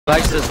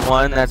likes this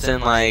one that's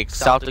in like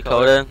South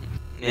Dakota.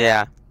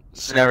 Yeah,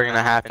 it's never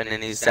gonna happen,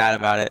 and he's sad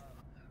about it.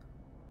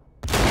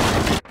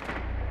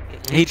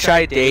 He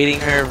tried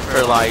dating her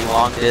for like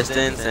long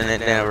distance, and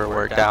it never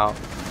worked out.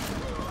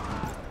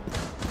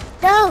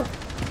 No!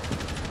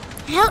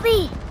 Help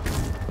me!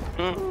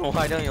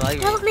 Why don't you like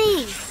me? Help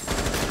me!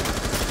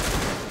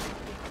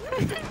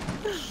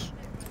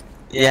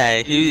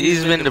 Yeah,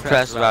 he's been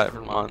depressed about it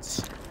for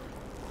months.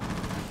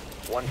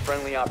 One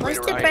friendly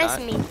operator. What's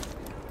depressing me?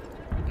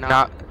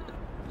 Not.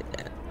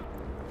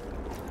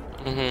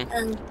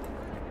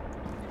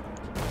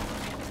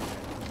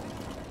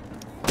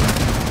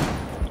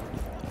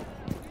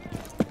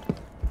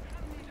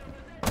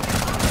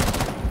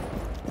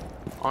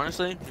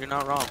 Honestly, you're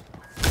not wrong.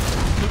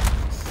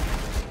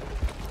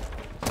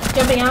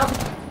 Jumping out.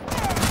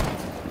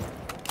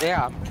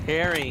 Yeah, I'm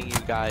carrying you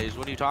guys.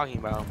 What are you talking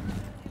about?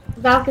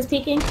 Valk is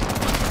peeking.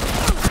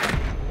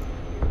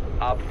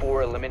 Op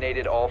 4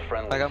 eliminated all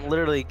friendly. Like, I'm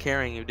literally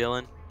carrying you,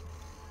 Dylan.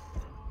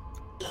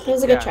 It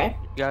was a good try.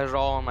 You guys are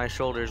all on my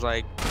shoulders,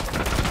 like.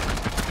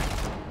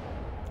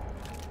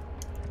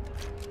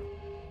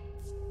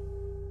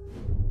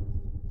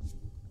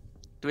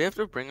 Do we have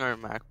to bring our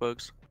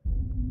MacBooks?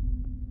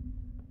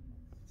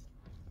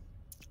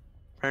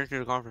 Parents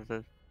to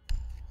conferences.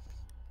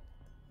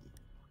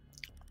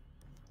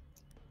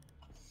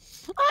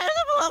 I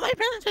don't know my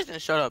presentation.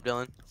 Shut up,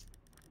 Dylan.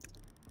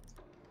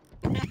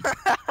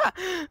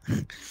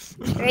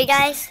 Ready,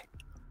 guys?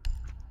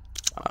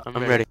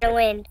 I'm ready. To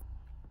win.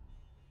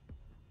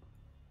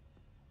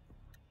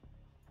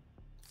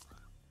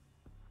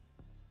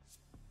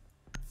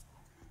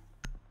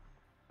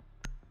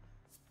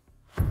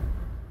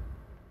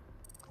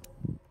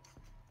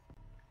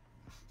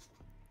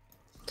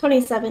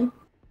 $27.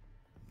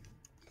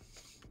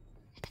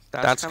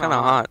 That's kind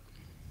of hot.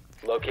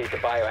 Locate the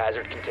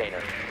biohazard container.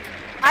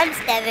 I'm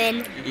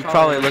 7. You're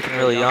probably looking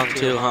really young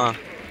too, huh?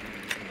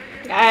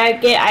 I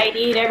get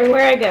ID'd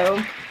everywhere I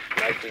go.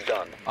 Nicely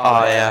done.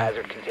 Oh yeah.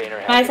 Biohazard container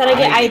has I said I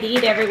get been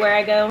ID'd everywhere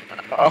I go.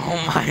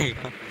 Oh my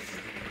god.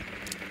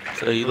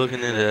 So you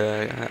looking at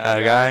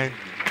a guy?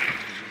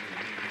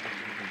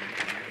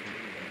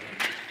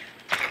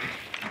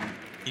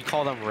 You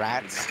call them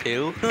rats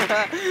too?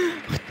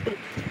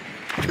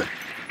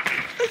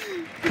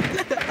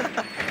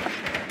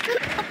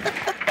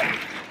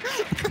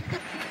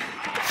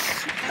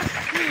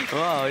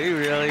 Wow, you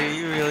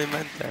really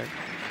meant that.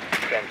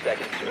 10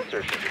 seconds to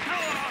insertion.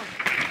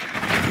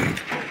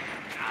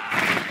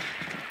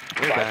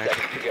 We're 5 back.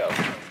 seconds to go.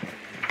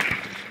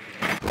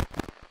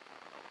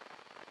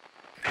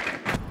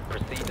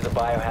 Proceed to the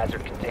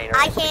biohazard container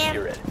I and can.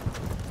 secure it.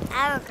 I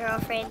have a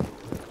girlfriend.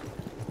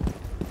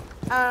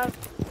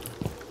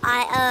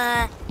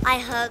 I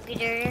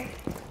hugged her.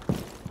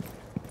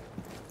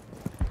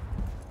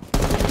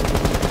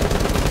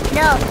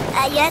 No,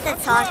 you have to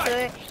talk to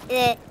her.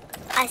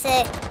 I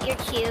said, you're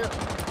cute.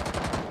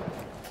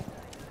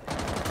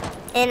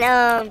 And,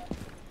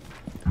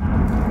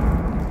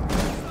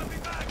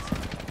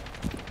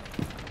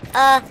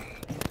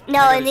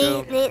 no, and then,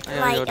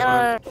 like,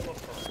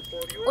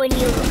 when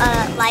you,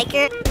 like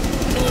her,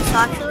 and you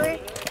talk to her,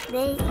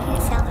 then you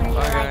tell her, you're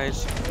Bye, like,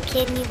 guys.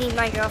 can you be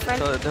my girlfriend?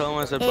 Tell them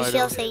I said And bye.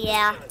 she'll Dylan. say,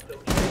 yeah.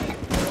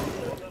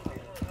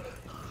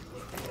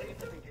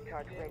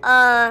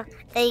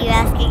 Then you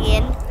ask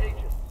again.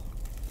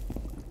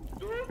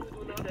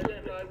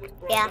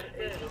 Yeah.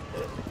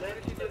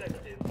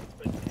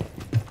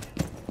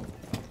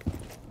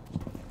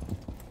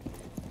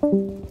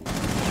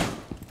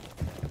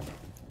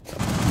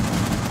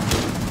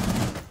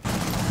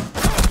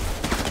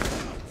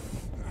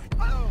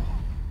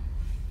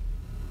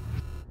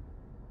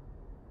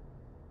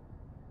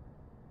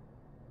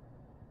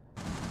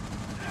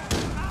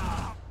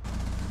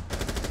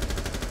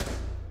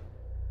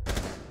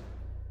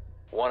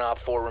 One op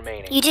 4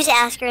 remaining. You just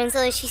ask her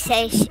until she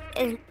says,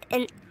 and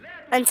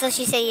until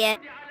she say yeah.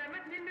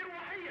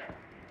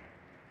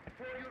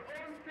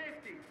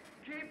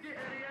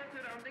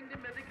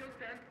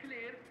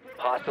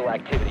 Hostile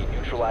activity.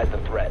 Neutralize the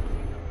threat.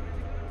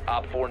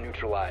 Op 4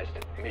 neutralized.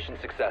 Mission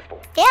successful.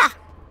 Yeah.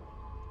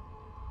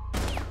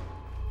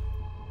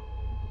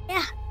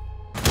 Yeah.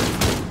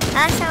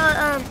 That's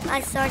how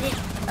I started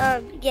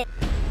get.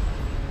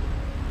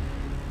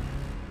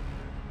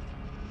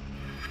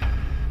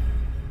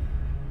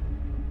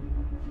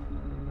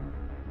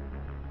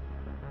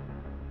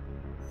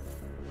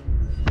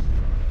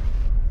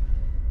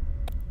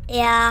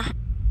 Yeah.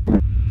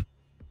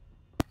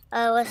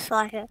 What's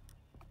Flocka?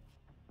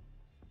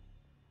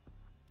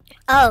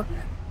 Oh,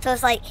 so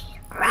it's like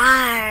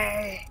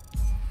rawr,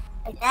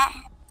 like that.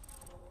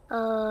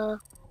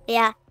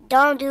 Yeah.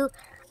 Don't do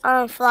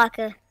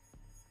Flocka.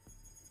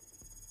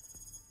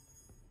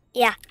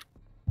 Yeah.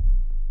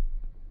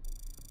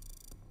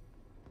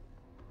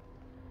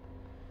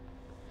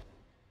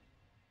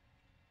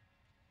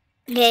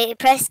 Okay,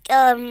 press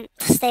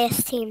stay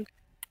as team.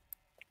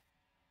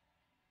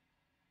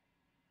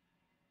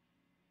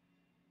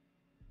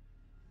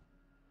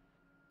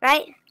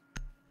 Right?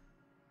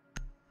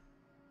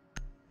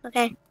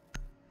 Okay.